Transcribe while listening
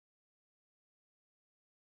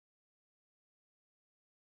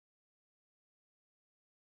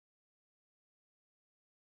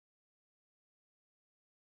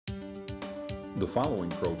The following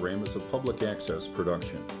program is a public access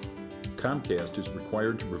production. Comcast is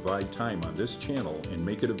required to provide time on this channel and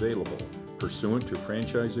make it available pursuant to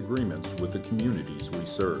franchise agreements with the communities we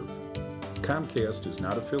serve. Comcast is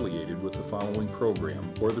not affiliated with the following program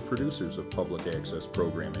or the producers of public access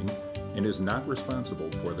programming and is not responsible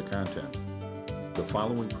for the content. The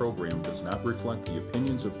following program does not reflect the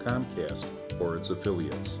opinions of Comcast or its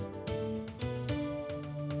affiliates.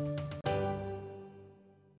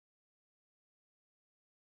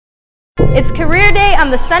 It's career day on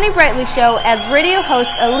the Sonny Brightly Show as radio host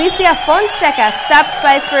Alicia Fonseca stops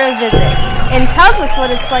by for a visit and tells us what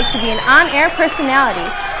it's like to be an on-air personality.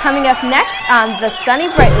 Coming up next on the Sonny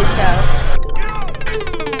Brightly Show.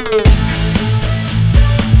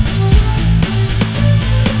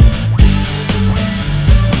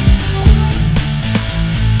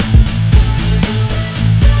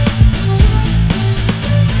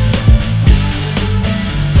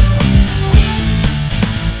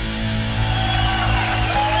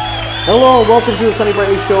 Hello and welcome to the Sonny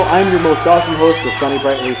Brightly Show. I'm your most awesome host, the Sonny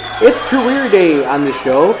Brightly. It's career day on the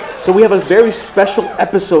show, so we have a very special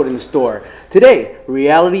episode in store. Today,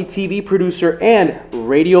 reality TV producer and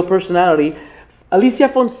radio personality Alicia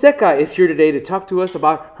Fonseca is here today to talk to us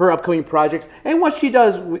about her upcoming projects and what she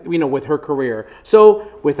does, with her career.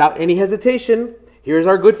 So, without any hesitation, here's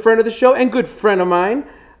our good friend of the show and good friend of mine,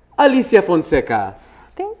 Alicia Fonseca.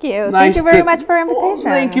 Thank you. Thank you very much for your invitation.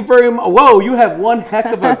 Thank you very much. Whoa, you have one heck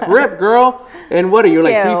of a grip, girl. And what are you,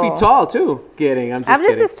 like 3 feet tall, too? Kidding. I'm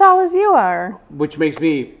just as tall as you are. Which makes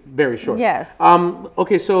me very short. Yes.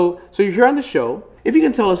 Okay, so you're here on the show. If you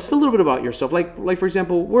can tell us a little bit about yourself, like for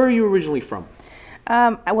example, where are you originally from?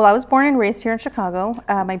 Well, I was born and raised here in Chicago.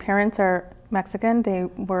 My parents are Mexican. They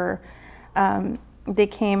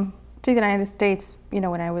came to the United States,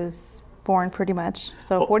 when I was born, pretty much.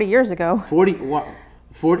 So 40 years ago.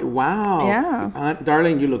 40, wow. Yeah.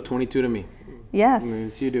 Darling, you look 22 to me. Yes.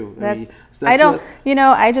 Yes, you do.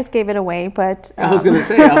 I just gave it away, but. I was going to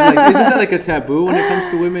say, I'm like, isn't that like a taboo when it comes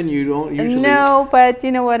to women? You don't usually. No, but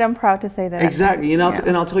you know what? I'm proud to say that. Exactly. And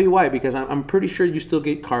I'll tell you why, because I'm pretty sure you still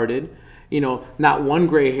get carded. Not one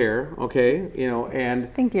gray hair, okay?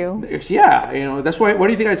 And. Thank you. Yeah, that's why. What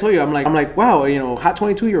do you think I told you? I'm like, wow, hot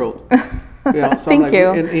 22-year-old. So Thank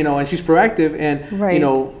you. And she's proactive, and right.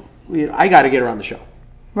 I got to get her on the show.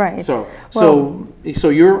 Right. So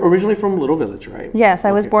you're originally from Little Village, right? Yes,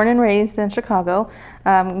 I was born and raised in Chicago.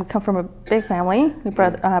 We come from a big family. We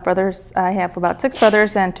brothers. I have about 6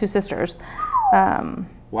 brothers and 2 sisters.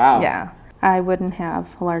 Wow. Yeah, I wouldn't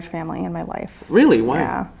have a large family in my life. Really? Why?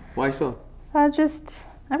 Yeah. Why so? Just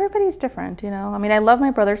everybody's different, I mean, I love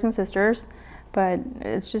my brothers and sisters, but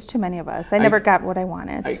it's just too many of us. I never got what I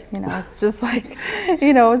wanted. It's just like,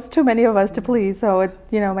 it's too many of us to please. So,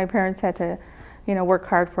 my parents had to, work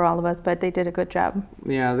hard for all of us, but they did a good job.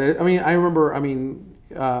 Yeah, I remember,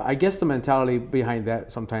 I guess the mentality behind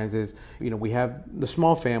that sometimes is, we have the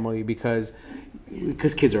small family because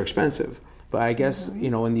kids are expensive. But I guess,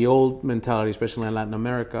 in the old mentality, especially in Latin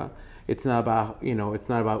America, it's not about,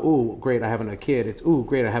 oh, great, I have a kid. It's, oh,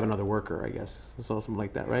 great, I have another worker, I guess. So something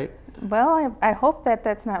like that, right? Well, I hope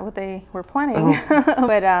that's not what they were planning.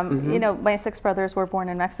 But, my 6 brothers were born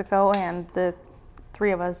in Mexico, and the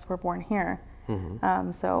 3 of us were born here.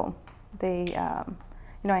 So they,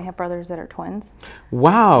 I have brothers that are twins.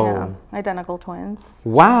 Wow. Yeah, identical twins.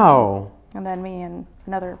 Wow. And then me and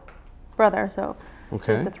another brother, so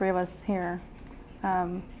just the 3 of us here.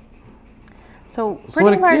 So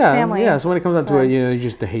pretty large family. Yeah, so when it comes down to it, you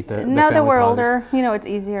just hate the now family that we're politics. older, it's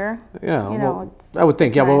easier. Yeah, I would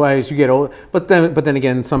think, well, as you get older, but then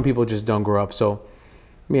again, some people just don't grow up, so,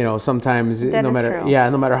 sometimes no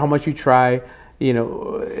matter how much you try,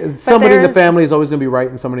 somebody in the family is always going to be right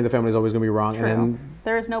and somebody in the family is always going to be wrong. True. And then,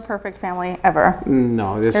 there is no perfect family ever.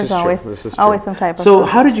 No, this is true. There's always some type of. So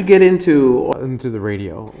how did you get into the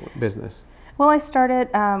radio business? Well, I started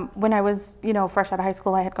when I was, fresh out of high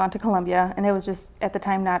school. I had gone to Columbia, and it was just at the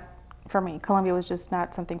time not for me. Columbia was just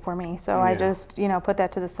not something for me. So I just, put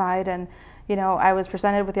that to the side, and I was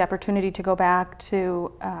presented with the opportunity to go back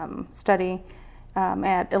to study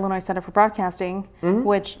at Illinois Center for Broadcasting,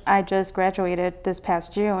 which I just graduated this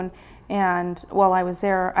past June. And while I was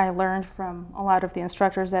there, I learned from a lot of the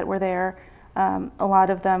instructors that were there. A lot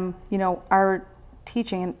of them, are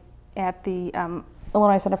teaching at the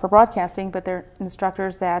Illinois Center for Broadcasting, but they're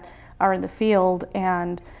instructors that are in the field.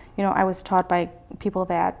 And, I was taught by people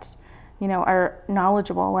that, are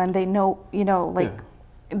knowledgeable and they know,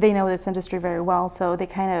 they know this industry very well. So they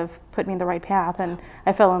kind of put me in the right path, and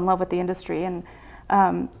I fell in love with the industry. And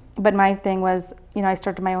But my thing was, I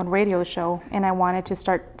started my own radio show, and I wanted to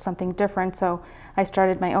start something different. So I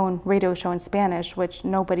started my own radio show in Spanish, which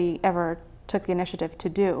nobody ever took the initiative to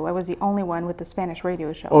do. I was the only one with the Spanish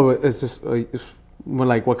radio show. Oh, is this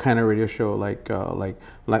like what kind of radio show? Like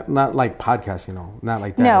not like podcast, not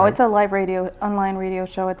like that. No, right? it's a live radio, online radio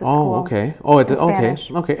show at the school. Oh, okay. Oh, okay.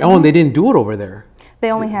 Spanish. Okay. Oh, and they didn't do it over there.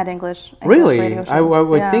 They only had English Really? radio shows. I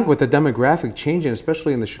would think with the demographic changing,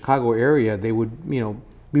 especially in the Chicago area, they would,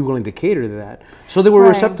 be willing to cater to that. So they were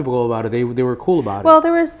receptive about it. They were cool about it. Well,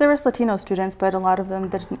 there was Latino students, but a lot of them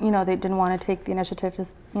that they didn't want to take the initiative to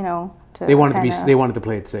to they wanted to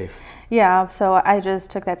play it safe. Yeah, so I just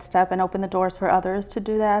took that step and opened the doors for others to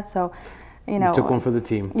do that. So, You took one for the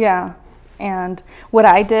team. Yeah, and what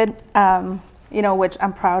I did, which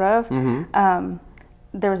I'm proud of. Mm-hmm.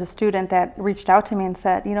 There was a student that reached out to me and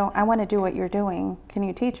said, I want to do what you're doing. Can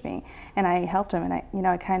you teach me? And I helped him, and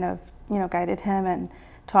I kind of guided him and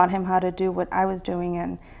taught him how to do what I was doing.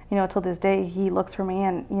 And till this day, he looks for me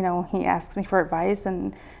and he asks me for advice,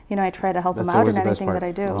 and I try to help him out in anything that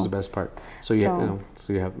I do. That was the best part. So you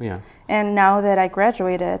have. And now that I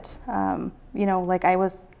graduated, like I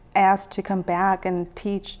was asked to come back and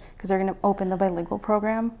teach because they're going to open the bilingual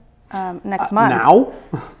program next month. Now?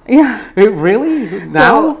 Yeah. Really?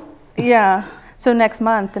 Now? So, yeah. So next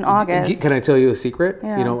month in August. Can I tell you a secret?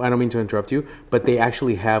 Yeah. I don't mean to interrupt you, but they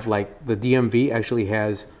actually have the DMV actually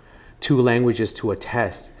has 2 languages to a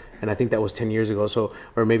test, and I think that was 10 years ago,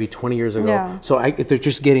 or maybe 20 years ago. Yeah. So if they're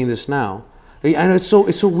just getting this now. I know it's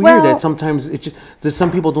so weird that sometimes that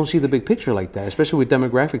some people don't see the big picture like that, especially with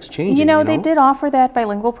demographics changing. They did offer that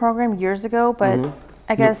bilingual program years ago, but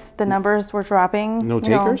I guess the numbers were dropping. No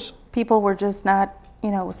takers? People were just not,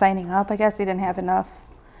 signing up. I guess they didn't have enough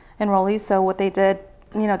enrollees. So what they did,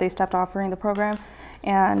 they stopped offering the program,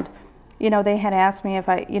 and they had asked me if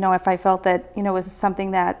I felt that it was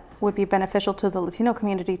something that would be beneficial to the Latino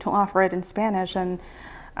community to offer it in Spanish, and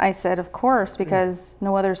I said, of course, because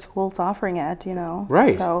no other school's offering it,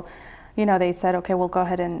 Right. So, they said, okay, we'll go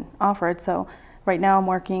ahead and offer it. So right now I'm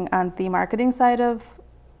working on the marketing side of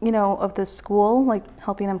the school, like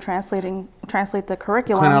helping them translate the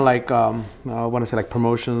curriculum. Kind of like, I want to say like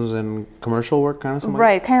promotions and commercial work kind of something?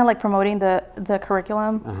 Right, kind of like promoting the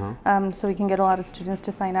curriculum, so we can get a lot of students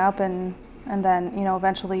to sign up and then,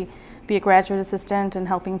 eventually be a graduate assistant and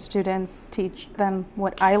helping students teach them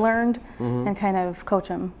what I learned and kind of coach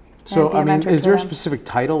them. So, is there a specific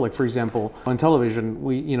title? Like, for example, on television,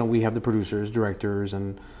 we have the producers, directors,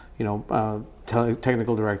 and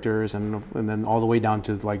technical directors, and then all the way down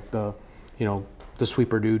to like the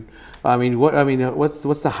sweeper dude.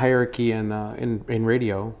 What's the hierarchy in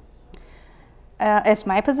radio? It's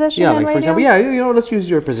my position. Yeah, in like radio? for example, let's use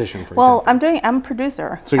your position for example. Well, I'm a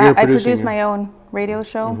producer. So you're I produce my own radio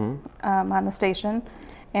show on the station,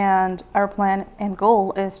 and our plan and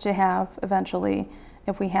goal is to have eventually,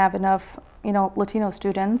 if we have enough, Latino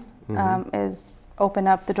students, is open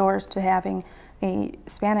up the doors to having a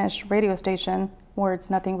Spanish radio station where it's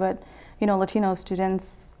nothing but, Latino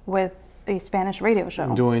students with a Spanish radio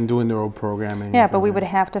show. Doing their own programming. Yeah, but we would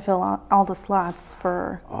have to fill out all the slots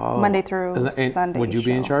for Monday through Sunday. Would you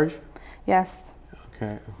be in charge? Yes.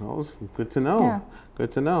 Okay, well, good to know. Yeah.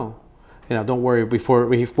 Good to know. Don't worry. Before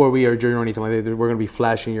we adjourn or anything like that, we're going to be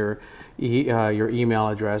flashing your email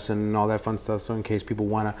address and all that fun stuff. So in case people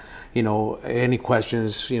want to, any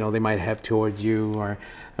questions, they might have towards you or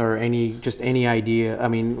any idea.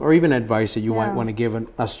 Or even advice that you might want to give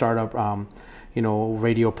a startup,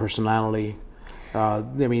 radio personality.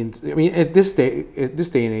 At this day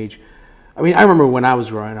and age, I remember when I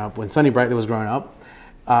was growing up, when Sonny Brightly was growing up,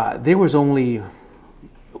 there was only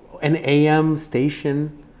an AM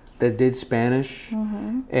station that did Spanish,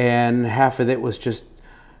 and half of it was just,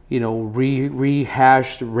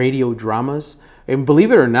 rehashed radio dramas. And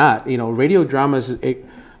believe it or not, radio dramas,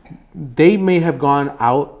 they may have gone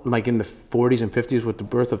out like in the 40s and 50s with the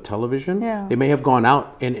birth of television. Yeah. They may have gone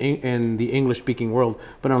out in the English-speaking world,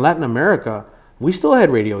 but in Latin America, we still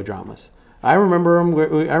had radio dramas. I remember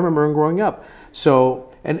them growing up.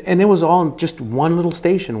 So, and it was all just one little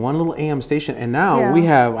station, one little AM station. And now we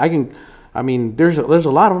have, there's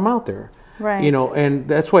a lot of them out there. Right. And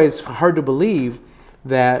that's why it's hard to believe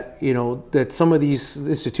that, that some of these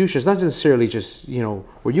institutions, not necessarily just,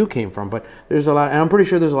 where you came from, but there's a lot, and I'm pretty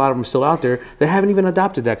sure there's a lot of them still out there that haven't even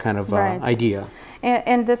adopted that kind of idea.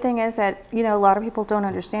 And the thing is that, a lot of people don't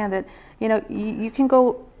understand that, you can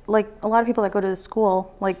go like a lot of people that go to the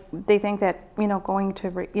school, like they think that, you know, going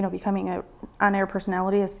to, you know, becoming a on-air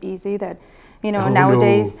personality is easy, that, you know,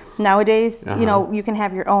 nowadays, you know, you can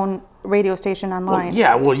have your own radio station online.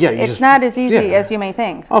 It's not as easy as you may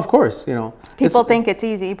think. Of course, you know. People think it's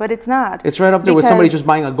easy, but it's not. It's right up there with somebody just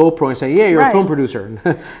buying a GoPro and saying, yeah, you're a film producer.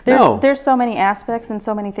 There's so many aspects and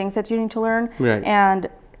so many things that you need to learn. Right. And,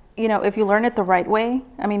 you know, if you learn it the right way,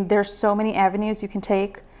 I mean, there's so many avenues you can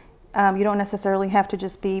take. You don't necessarily have to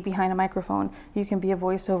just be behind a microphone. You can be a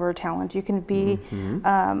voiceover talent. You can be,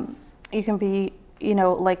 you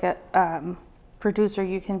know, like a producer.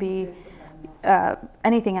 You can be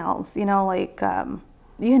anything else. You know, like I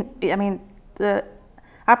mean, the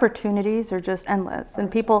opportunities are just endless. And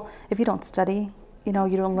people, if you don't study, you know,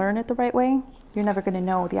 you don't learn it the right way, you're never going to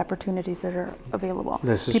know the opportunities that are available.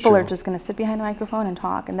 People are just going to sit behind a microphone and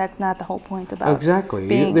talk, and that's not the whole point about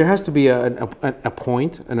There has to be a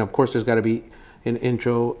point, and of course there's got to be an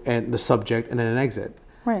intro and the subject and then an exit.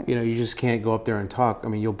 Right. You know, you just can't go up there and talk. I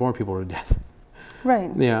mean, you'll bore people to death.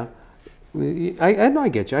 Right. Yeah. I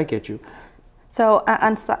get you. So,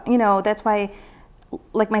 you know, that's why,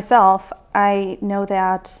 like myself, I know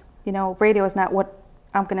that, you know, radio is not what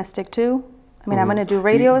I'm going to stick to. I mean, I'm going to do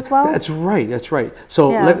radio as well. That's right.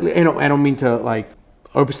 So, you know, I don't mean to like,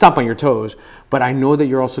 or stomp on your toes, but I know that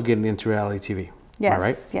you're also getting into reality TV. Yes, all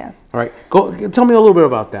right? yes. All right, tell me a little bit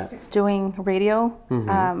about that. Doing radio.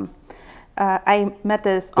 I met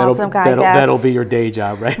this awesome guy. That'll be your day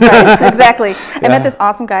job, right? Right, exactly. I met this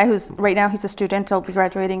awesome guy who's, right now, he's a student. He'll be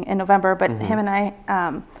graduating in November, but him and I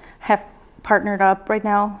have partnered up right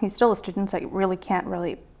now. He's still a student, so I really can't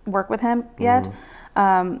work with him yet.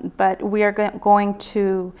 But we are going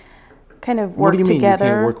to kind of work together. What do you mean you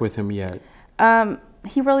can't work with him yet?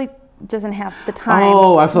 He really doesn't have the time.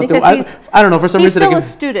 Oh, I thought I don't know, for some reason. He's still a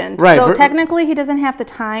student, right, so technically he doesn't have the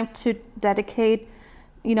time to dedicate,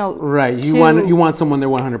 you know. Right, you want someone there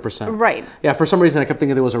 100%. Right. Yeah, for some reason I kept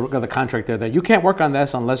thinking there was a contract there that you can't work on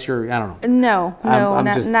this unless you're, I don't know. No,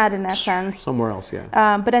 not in that sense. Somewhere else,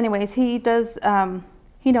 yeah. But anyways, he does,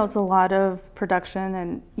 he knows a lot of production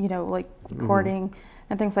and, you know, like recording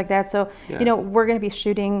and things like that. So, you know, we're going to be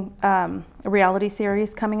shooting a reality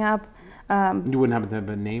series coming up. You wouldn't happen to have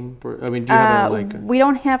a name for? I mean, do you have we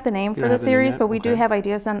don't have the name for the series, but we do have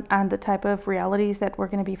ideas on the type of realities that we're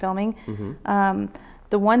going to be filming.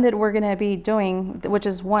 The one that we're going to be doing, which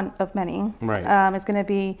is one of many, is going to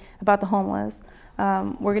be about the homeless.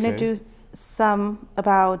 We're going to do some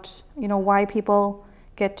about, you know, why people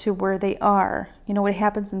get to where they are. You know, what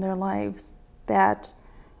happens in their lives that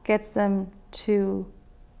gets them to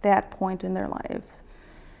that point in their life.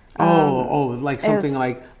 Like something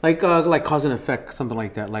like cause and effect, something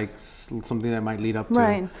like that, like something that might lead up to.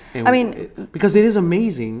 Right. And I mean, because it is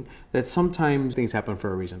amazing that sometimes things happen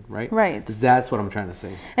for a reason, right? Right. That's what I'm trying to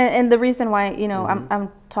say. And the reason why, you know,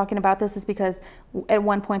 I'm talking about this is because at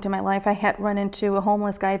one point in my life I had run into a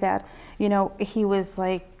homeless guy that, you know, he was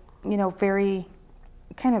like, you know, very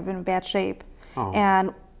kind of in bad shape.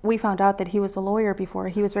 And we found out that he was a lawyer before.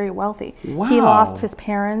 He was very wealthy. Wow. He lost his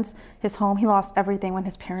parents, his home. He lost everything when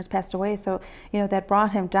his parents passed away. So, you know, that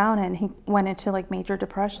brought him down, and he went into like major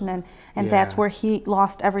depression, and that's where he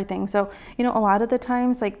lost everything. So, you know, a lot of the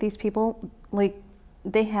times, like these people, like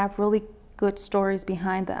they have really good stories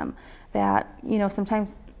behind them that, you know,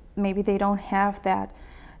 sometimes maybe they don't have that,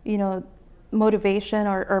 you know, motivation,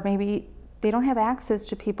 or maybe they don't have access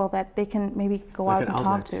to people that they can maybe go out and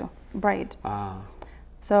talk to. Right.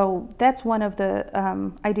 So that's one of the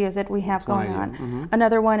ideas that we have going on.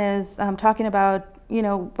 Another one is talking about, you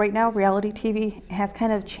know, right now reality TV has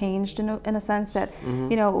kind of changed in a sense that,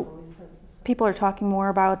 you know, people are talking more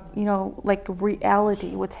about, you know, like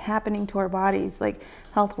reality, what's happening to our bodies, like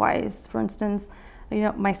health-wise. For instance, you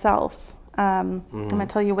know, myself, I'm going to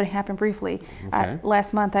tell you what happened briefly.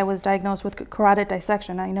 Last month I was diagnosed with carotid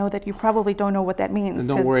dissection. I know that you probably don't know what that means. And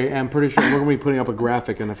don't worry, I'm pretty sure we're going to be putting up a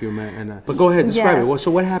graphic in a few minutes. But go ahead, describe it. So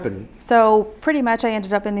what happened? So pretty much I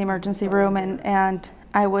ended up in the emergency room, and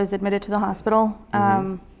I was admitted to the hospital.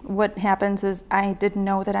 What happens is I didn't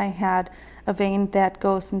know that I had a vein that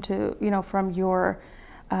goes into, you know, from your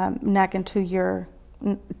neck into your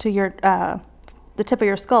the tip of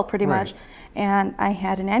your skull pretty much. And I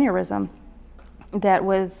had an aneurysm that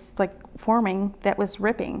was like forming, that was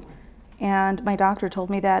ripping, and my doctor told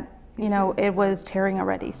me that, you know, it was tearing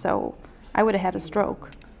already, so I would have had a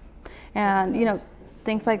stroke. And, you know,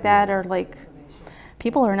 things like that are like,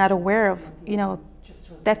 people are not aware of, you know,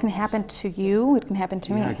 that can happen to you, it can happen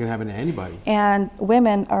to me. It can happen to anybody. And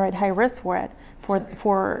women are at high risk for it,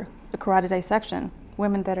 for a carotid dissection,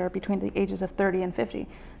 women that are between the ages of 30 and 50.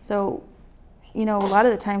 So you know, a lot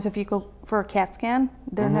of the times if you go for a CAT scan,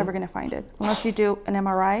 they're never going to find it unless you do an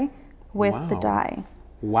MRI with the dye.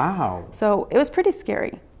 Wow. So it was pretty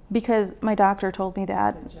scary because my doctor told me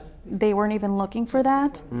that they weren't even looking for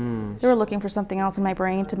that. They were looking for something else in my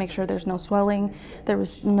brain to make sure there's no swelling, there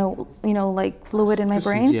was no, you know, like fluid in my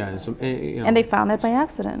brain. Yeah, you know. And they found that by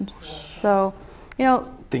accident. So, you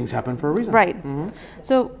know, things happen for a reason. Right.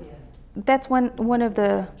 So that's one of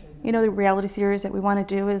the, you know, the reality series that we want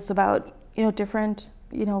to do is about, you know, different,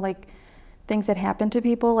 you know, like things that happen to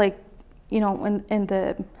people, like, you know, in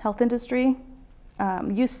the health industry.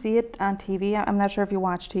 You see it on TV. I'm not sure if you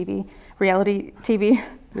watch TV, reality TV.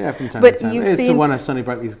 Yeah, from time but to time. You've it's seen, the one of Sonny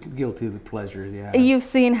Brightly's Guilty of the Pleasure. Yeah. You've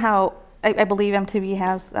seen how I believe MTV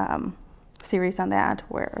has series on that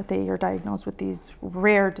where they are diagnosed with these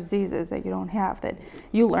rare diseases that you don't have. That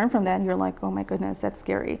you learn from that, and you're like, oh my goodness, that's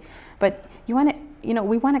scary. But you want to, you know,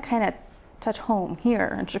 we want to kind of touch home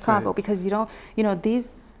here in Chicago because you don't, you know,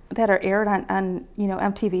 these that are aired on you know,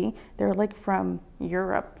 MTV, they're like from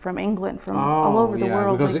Europe, from England, from all over the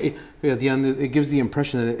world. Because like, at the end, it gives the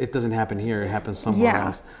impression that it doesn't happen here; it happens somewhere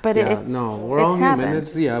else. But no, we're all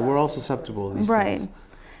human. We're all susceptible to these things.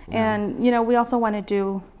 And you know, we also want to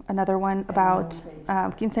do another one about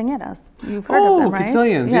quinceañeras. You've heard of them, right?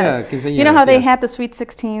 Quinceañeras, yeah, quinceañeras. You know how they had the Sweet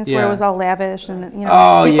 16s where it was all lavish and, you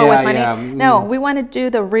know, people with money? No, we want to do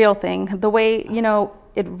the real thing, the way, you know,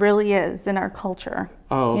 it really is in our culture.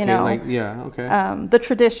 Oh, okay. You know? Like, yeah, okay. The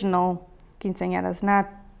traditional quinceañeras,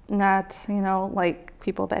 not, you know, like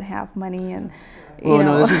people that have money and, you know.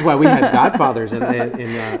 No, this is why we had godfathers in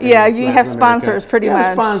yeah, you have sponsors pretty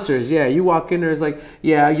much. Sponsors, yeah. You walk in there, it's like,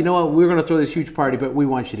 yeah, you know what, we're going to throw this huge party, but we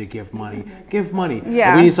want you to give money. Give money. Yeah.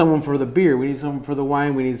 And we need someone for the beer, we need someone for the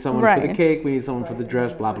wine, we need someone for the cake, we need someone for the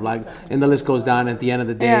dress, blah, blah, blah. And the list goes down. At the end of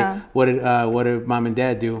the day, what did mom and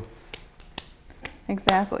dad do?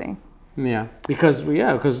 Exactly. Yeah, because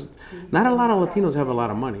not a lot of Latinos have a lot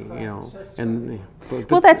of money, you know. And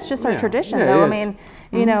well, that's just our tradition, though. I mean,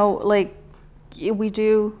 you know, like we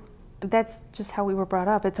do. That's just how we were brought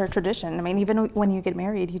up. It's our tradition. I mean, even when you get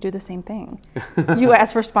married, you do the same thing. You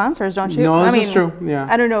ask for sponsors, don't you? No, this is true. Yeah.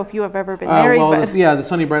 I don't know if you have ever been married. But the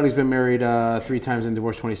Sonny Brightly's been married 3 times and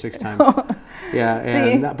divorced 26 times.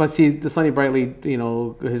 Yeah, but the Sonny Brightly, you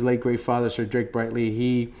know, his late great father, Sir Drake Brightly,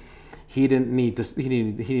 he didn't need the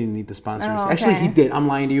sponsors. Oh, okay. Actually, he did. I'm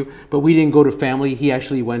lying to you, but we didn't go to family. He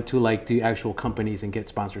actually went to like the actual companies and get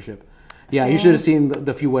sponsorship. Yeah, you should have seen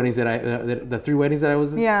the few weddings that the 3 weddings that I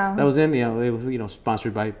was in. You know, it was, you know,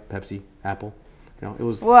 sponsored by Pepsi, Apple. You know, it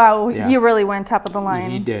was. Wow, you really went top of the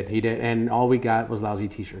line. He did, and all we got was lousy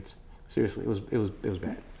T-shirts. Seriously, it was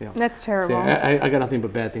bad. Yeah. That's terrible. So I got nothing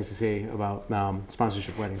but bad things to say about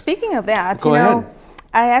sponsorship weddings. Speaking of that, Go ahead.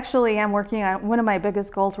 I actually am working on one of my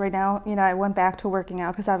biggest goals right now. You know, I went back to working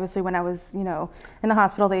out because obviously when I was, you know, in the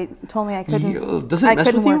hospital, they told me I couldn't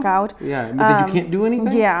work out. Yeah, but that you can't do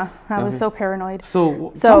anything? Yeah, I was so paranoid.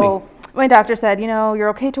 So tell me. My doctor said, you know, you're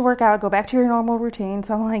okay to work out, go back to your normal routine.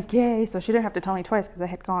 So I'm like, yay. So she didn't have to tell me twice because I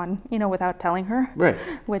had gone, you know, without telling her. Right.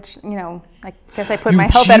 Which, you know, I guess I put my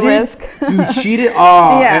health at risk. You cheated?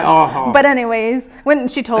 Oh. Yeah. But anyways, when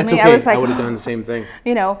she told me, okay. I was like, I would have done the same thing.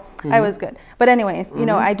 You know, I was good. But anyways, you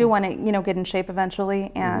know, I do want to, you know, get in shape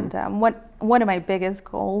eventually. And one of my biggest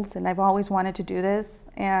goals, and I've always wanted to do this,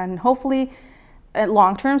 and hopefully,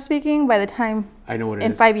 long term speaking, by the time I know what it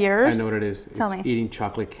in is. 5 years. I know what it is. Tell me. Eating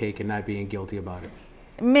chocolate cake and not being guilty about it.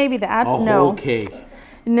 Maybe that. A whole cake.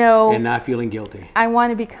 No. And not feeling guilty. I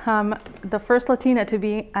want to become the first Latina to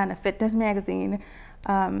be on a fitness magazine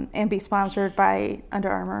and be sponsored by Under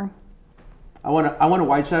Armour. I want a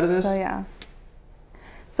wide shot of this. So yeah.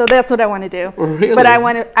 So that's what I want to do. Really? But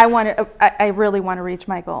I really want to reach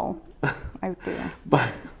my goal. I do. But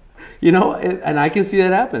you know, and I can see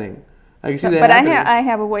that happening. I can see that but happening. I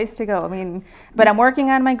have a ways to go. I mean, but I'm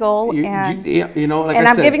working on my goal, you know, like and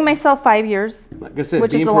I I'm said, giving myself 5 years, like I said,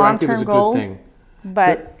 which is being the proactive long-term is a goal. good thing.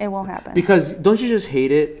 But it will happen. Because don't you just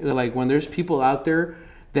hate it? Like when there's people out there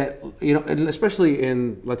that, you know, and especially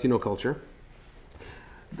in Latino culture,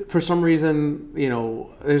 for some reason, you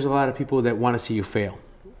know, there's a lot of people that want to see you fail.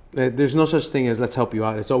 There's no such thing as let's help you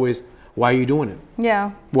out. It's always, why are you doing it?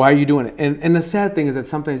 Yeah. Why are you doing it? And the sad thing is that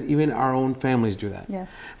sometimes even our own families do that.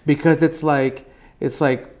 Yes. Because it's like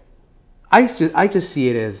I just see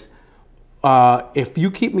it as if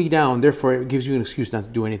you keep me down, therefore it gives you an excuse not to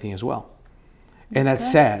do anything as well. And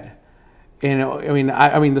that's sad. You know,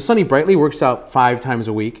 I mean, the Sonny Brightly works out 5 times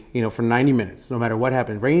a week, you know, for 90 minutes, no matter what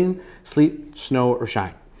happens, rain, sleet, snow, or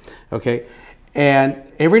shine. Okay. And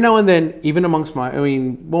every now and then, even amongst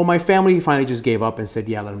my family finally just gave up and said,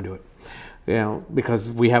 yeah, let him do it. you know, because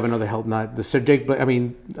we have another health, not the subject, but I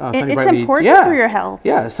mean, Sonny It's Brightly, important for your health.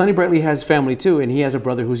 Yeah, Sonny Brightly has family too, and he has a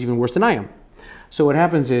brother who's even worse than I am. So what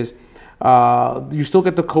happens is, you still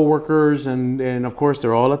get the coworkers, and of course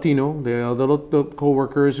they're all Latino. They're all the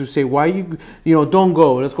coworkers who say, "Why you know, don't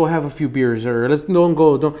go. Let's go have a few beers, or don't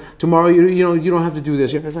go. Tomorrow you know you don't have to do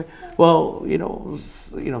this." It's like, well, you know,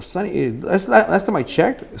 Sonny. Last time I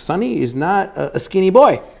checked, Sonny is not a skinny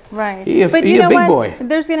boy. Right. But you know a big boy.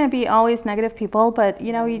 There's going to be always negative people, but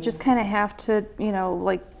you know, you just kind of have to, you know,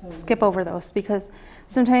 like skip over those, because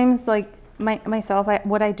sometimes, like myself,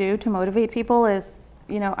 what I do to motivate people is,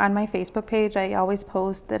 you know, on my Facebook page, I always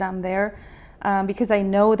post that I'm there, because I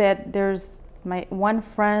know that there's my one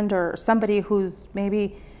friend or somebody who's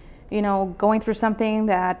maybe, you know, going through something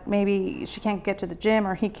that maybe she can't get to the gym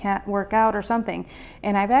or he can't work out or something.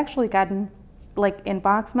 And I've actually gotten like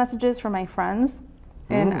inbox messages from my friends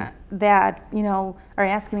and that, you know, are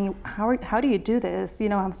asking me, how do you do this? You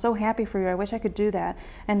know, I'm so happy for you. I wish I could do that.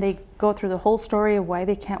 And they go through the whole story of why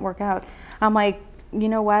they can't work out. I'm like, you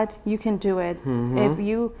know what? You can do it. If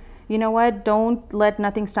you know what? Don't let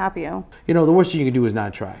nothing stop you. You know, the worst thing you can do is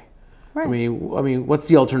not try. Right. I mean, what's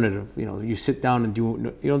the alternative? You know, you sit down and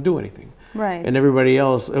you don't do anything. Right. And everybody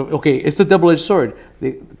else, okay, it's the double-edged sword.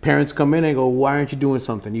 The parents come in and go, why aren't you doing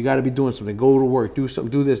something? You got to be doing something. Go to work, do something,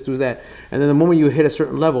 do this, do that. And then the moment you hit a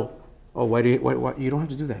certain level, oh, why you don't have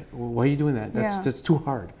to do that? Why are you doing that? That's too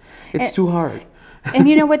hard. It's too hard. And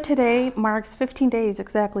you know what? Today marks 15 days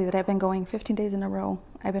exactly that I've been going 15 days in a row.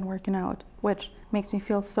 I've been working out, which makes me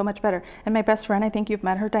feel so much better. And my best friend, I think you've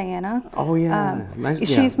met her, Diana. Oh yeah, nice.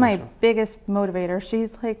 She's my biggest motivator.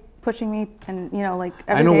 She's like pushing me, and you know, like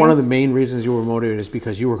every I know day. one of the main reasons you were motivated is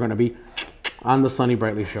because you were going to be on the Sonny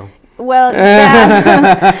Brightly Show. Well,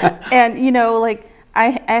 yeah. And you know, like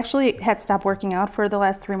I actually had stopped working out for the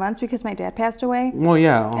last 3 months because my dad passed away. Well,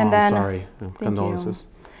 yeah. Oh, and then, I'm sorry. Condolences.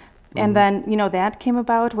 And then, you know, that came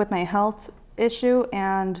about with my health issue,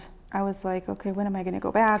 and I was like, okay, when am I going to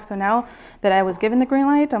go back? So now that I was given the green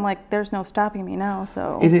light, I'm like, there's no stopping me now.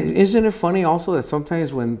 So isn't it funny also that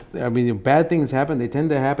sometimes when bad things happen, they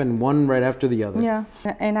tend to happen one right after the other. Yeah,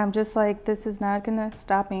 and I'm just like, this is not going to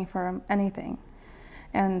stop me from anything.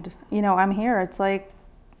 And you know, I'm here. It's like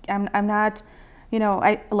I'm not, you know,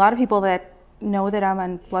 a lot of people that know that I'm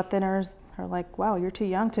on blood thinners are like, wow, you're too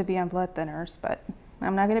young to be on blood thinners, but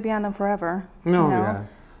I'm not going to be on them forever. No, you know?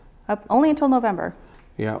 Yeah. Only until November.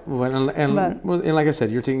 Yeah, and like I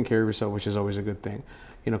said, you're taking care of yourself, which is always a good thing,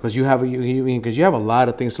 you know, because you have a lot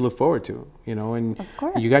of things to look forward to, you know, and of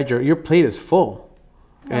course. you got your plate is full,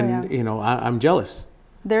 and yeah. you know, I'm jealous.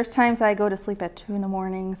 There's times I go to sleep at 2 in the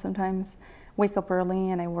morning. Sometimes wake up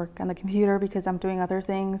early and I work on the computer because I'm doing other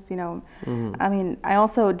things, you know. I mean, I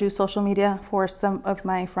also do social media for some of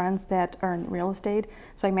my friends that are in real estate,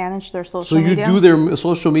 so I manage their social media. So you do their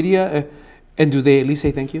social media, and do they at least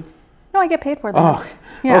say thank you? No, I get paid for that. Oh,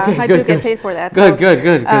 yeah, okay, I good, do get paid for that. Good.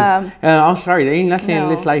 Because I'm sorry, they ain't not saying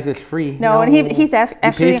this life is free. No, and he's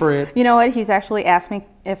actually, pay for it. You know what? He's actually asked me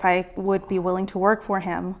if I would be willing to work for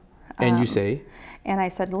him. And you say? And I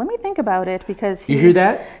said, let me think about it, because you hear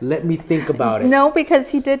that? Let me think about it. No, because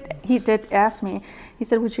he did ask me. He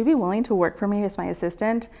said, would you be willing to work for me as my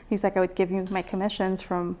assistant? He's like, I would give you my commissions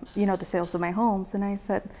from, you know, the sales of my homes. And I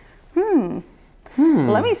said,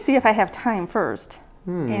 let me see if I have time first.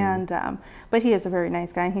 And but he is a very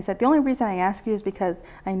nice guy. And he said, the only reason I ask you is because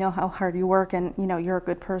I know how hard you work, and you know, you're a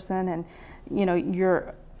good person, and you know,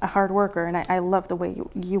 you're a hard worker, and I love the way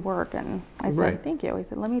you work. And I said, thank you. He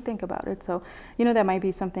said, let me think about it. So, you know, that might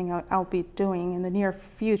be something I'll be doing in the near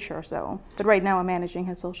future. So, but right now I'm managing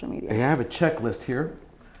his social media. I have a checklist here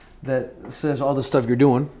that says all the stuff you're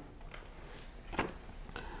doing.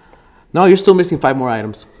 No, you're still missing 5 more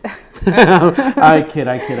items. I kid.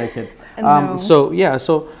 No. So yeah,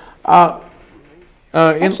 so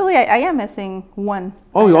actually, I am missing one.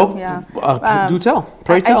 Yeah. Do tell.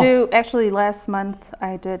 Pray tell. I do. Actually, last month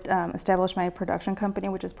I did establish my production company,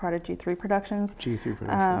 which is part of G3 Productions. G3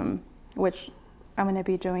 Productions. Which I'm going to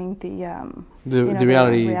be doing the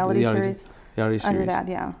reality series series. Under that,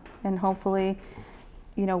 yeah. And hopefully,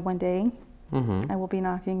 you know, one day I will be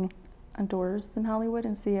knocking on doors in Hollywood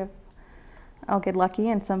and see if I'll get lucky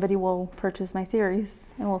and somebody will purchase my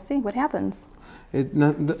series, and we'll see what happens.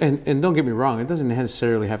 And don't get me wrong, it doesn't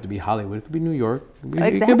necessarily have to be Hollywood. It could be New York.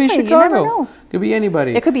 Exactly. It could be Chicago. You never know. It could be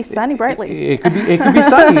anybody. It could be Sonny Brightly. It could be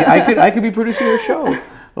Sonny. I could be producing your show,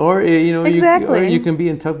 or you know, you can be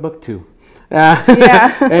in Timbuktu.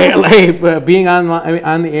 Being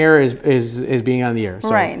on the air is being on the air.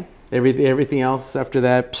 So right. Everything else after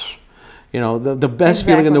that, You know, the best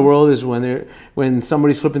feeling in the world is when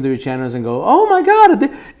somebody's flipping through your channels and go, oh my God,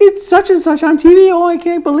 it's such and such on TV. Oh, I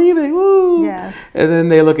can't believe it. Woo. Yes. And then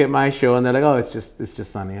they look at my show and they're like, oh, it's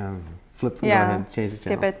just Sonny. Flip. Go ahead, change the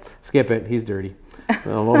channel. Skip it. He's dirty.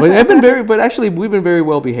 But actually, we've been very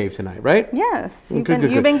well behaved tonight, right? Yes, you've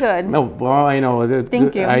been good. No, well, I know.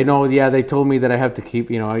 Thank you. I know. Yeah, they told me that I have to keep.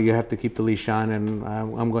 You know, you have to keep the leash on, and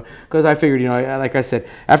I'm going because I figured. You know, like I said,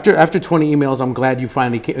 after 20 emails, I'm glad you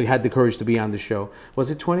finally had the courage to be on the show. Was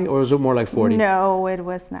it 20 or was it more like 40? No, it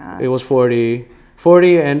was not. It was 40.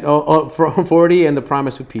 40 and 40 and the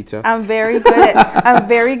promise with pizza. I'm very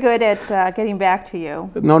good at getting back to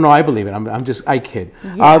you. No, I believe it. I kid.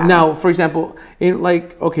 Yeah. Now, for example,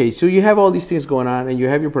 okay, so you have all these things going on, and you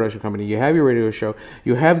have your production company, you have your radio show,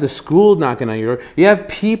 you have the school knocking on your door, you have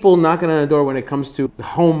people knocking on the door when it comes to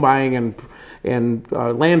home buying and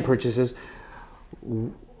land purchases.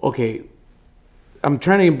 Okay, I'm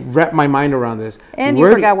trying to wrap my mind around this. And you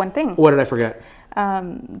forgot one thing. What did I forget?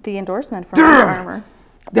 The endorsement from Under Armour.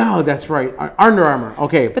 No, that's right. Under Armour.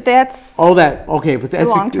 Okay. But that's all that. Okay, but that's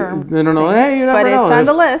long term. No. Hey, you never know. But it's on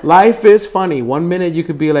the list. Life is funny. 1 minute you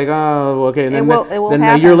could be like, oh, okay, and then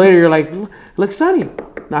a year later you're like, look, Sonny,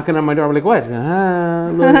 knocking on my door. I'm like, what?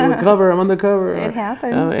 Look, cover. I'm on the cover. It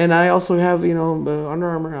happens. And I also have, the Under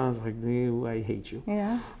Armour. I was like, I hate you.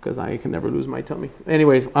 Yeah. Because I can never lose my tummy.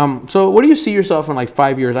 Anyways, so what do you see yourself in like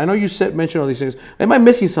 5 years? I know you mentioned all these things. Am I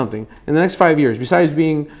missing something in the next 5 years besides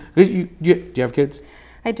being? Do you have kids?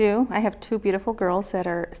 I do. I have 2 beautiful girls that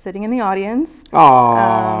are sitting in the audience.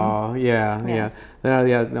 Oh, yes.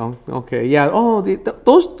 Yeah. No, okay, yeah. Oh,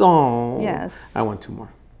 those. Oh, yes. I want 2 more.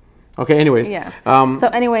 Okay. Anyways. Yeah. So,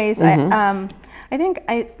 anyways, I think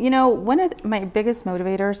one of my biggest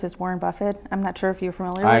motivators is Warren Buffett. I'm not sure if you're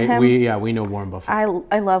familiar with him. We know Warren Buffett.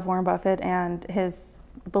 I love Warren Buffett and his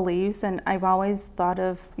beliefs, and I've always thought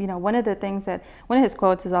of one of his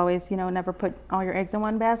quotes is always never put all your eggs in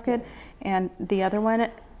one basket, and the other one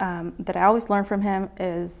that I always learn from him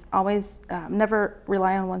is always never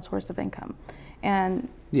rely on one source of income. And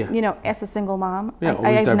as a single mom,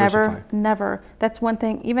 I've never that's one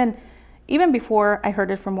thing, even before I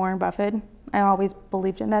heard it from Warren Buffett, I always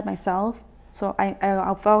believed in that myself. So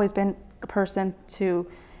I've always been a person to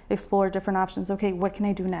explore different options. Okay, what can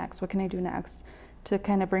I do next? What can I do next to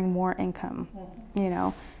kind of bring more income,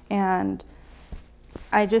 and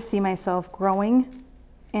I just see myself growing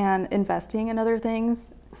and investing in other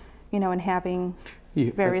things, and having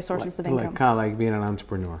various sources of income. Kind of like being an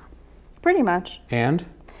entrepreneur. Pretty much. And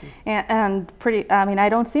I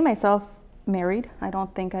don't see myself married. I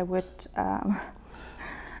don't think I would, I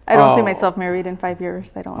don't see myself married in 5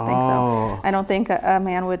 years. I don't think so. I don't think a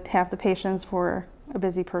man would have the patience for a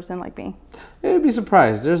busy person like me. You'd be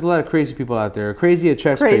surprised. There's a lot of crazy people out there. Crazy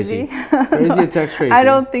attracts crazy. Crazy attracts crazy. I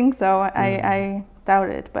don't think so. I doubt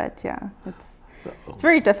it, but yeah, it's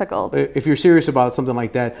very difficult. If you're serious about something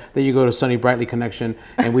like that, then you go to Sonny Brightly Connection,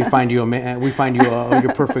 and we find you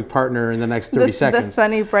your perfect partner in the next 30 seconds. The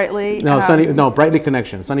Sonny Brightly. Brightly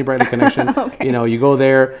Connection. Sonny Brightly Connection. Okay. You go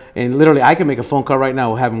there, and literally, I can make a phone call right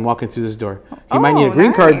now. We'll have him walking through this door. He might need a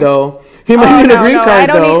green card though. He might need a green card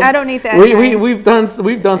though. I don't need that. We've done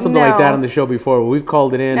something like that on the show before. We've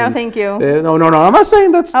called it in. No, thank you. No. I'm not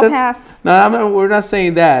saying that's. I'll pass. No, we're not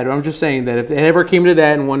saying that. I'm just saying that if it ever came to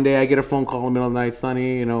that, and one day I get a phone call in the middle of the night,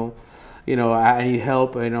 Sonny, I need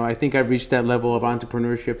help. I think I've reached that level of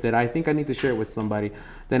entrepreneurship that I think I need to share it with somebody.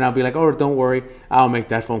 Then I'll be like, oh, don't worry, I'll make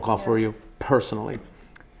that phone call for you personally.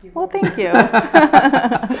 Well, thank you.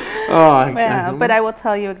 But I will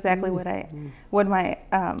tell you exactly what my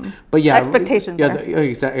expectations are.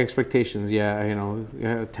 Expectations,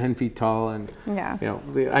 10 feet tall, and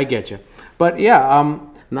I get you. But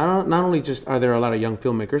not only just are there a lot of young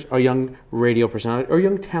filmmakers, or young radio personalities, or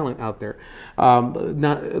young talent out there.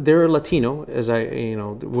 They're Latino,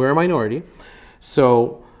 we're a minority.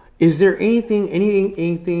 So, is there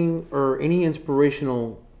anything, or any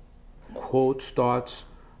inspirational quotes, thoughts,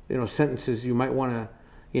 sentences you might want to,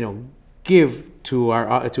 give to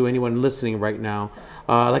anyone listening right now,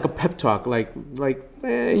 like a pep talk, like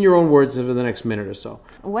in your own words over the next minute or so?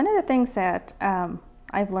 One of the things that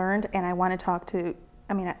I've learned, and I want to talk to.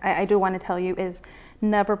 I do want to tell you is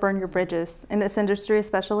never burn your bridges. In this industry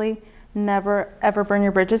especially, never ever burn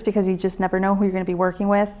your bridges, because you just never know who you're going to be working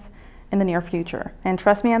with in the near future. And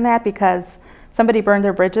trust me on that, because somebody burned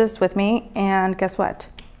their bridges with me, and guess what?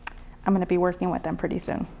 I'm going to be working with them pretty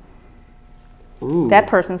soon. Ooh. That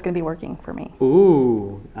person's going to be working for me.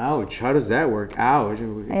 Ooh, ouch. How does that work? Ouch.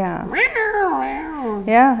 Yeah.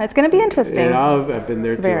 Yeah, it's going to be interesting. Yeah, I've been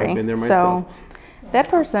there too. I've been there myself. So, that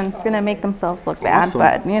person's going to make themselves look bad. Awesome.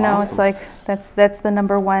 But, you know, Awesome. it's like, that's the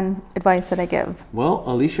number one advice that I give. Well,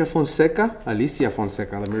 Alicia Fonseca, let me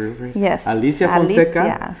rephrase. Yes. Alicia Fonseca.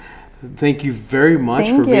 Alicia. Thank you very much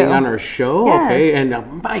Thank for being you. on our show. Yes. Okay, and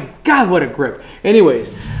my God, what a grip.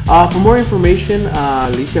 Anyways, for more information,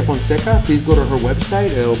 Alicia Fonseca, please go to her website.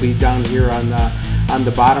 It'll be down here on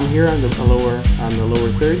the bottom here on the lower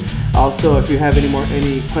third. Also, if you have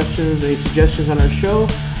any questions, any suggestions on our show,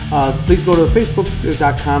 please go to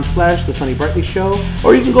facebook.com/The Sonny Brightly Show,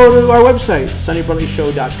 or you can go to our website,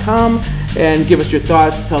 sonnybrightly.show.com, and give us your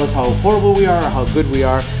thoughts. Tell us how horrible we are, or how good we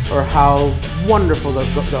are, or how wonderful the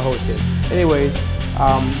host is. Anyways,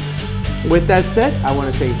 with that said, I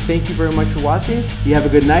want to say thank you very much for watching. You have a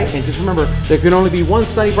good night, and just remember, there can only be one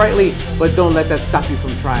Sonny Brightly, but don't let that stop you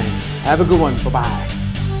from trying. Have a good one. Bye-bye.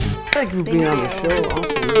 Thank you for being on the show.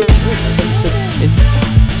 Awesome.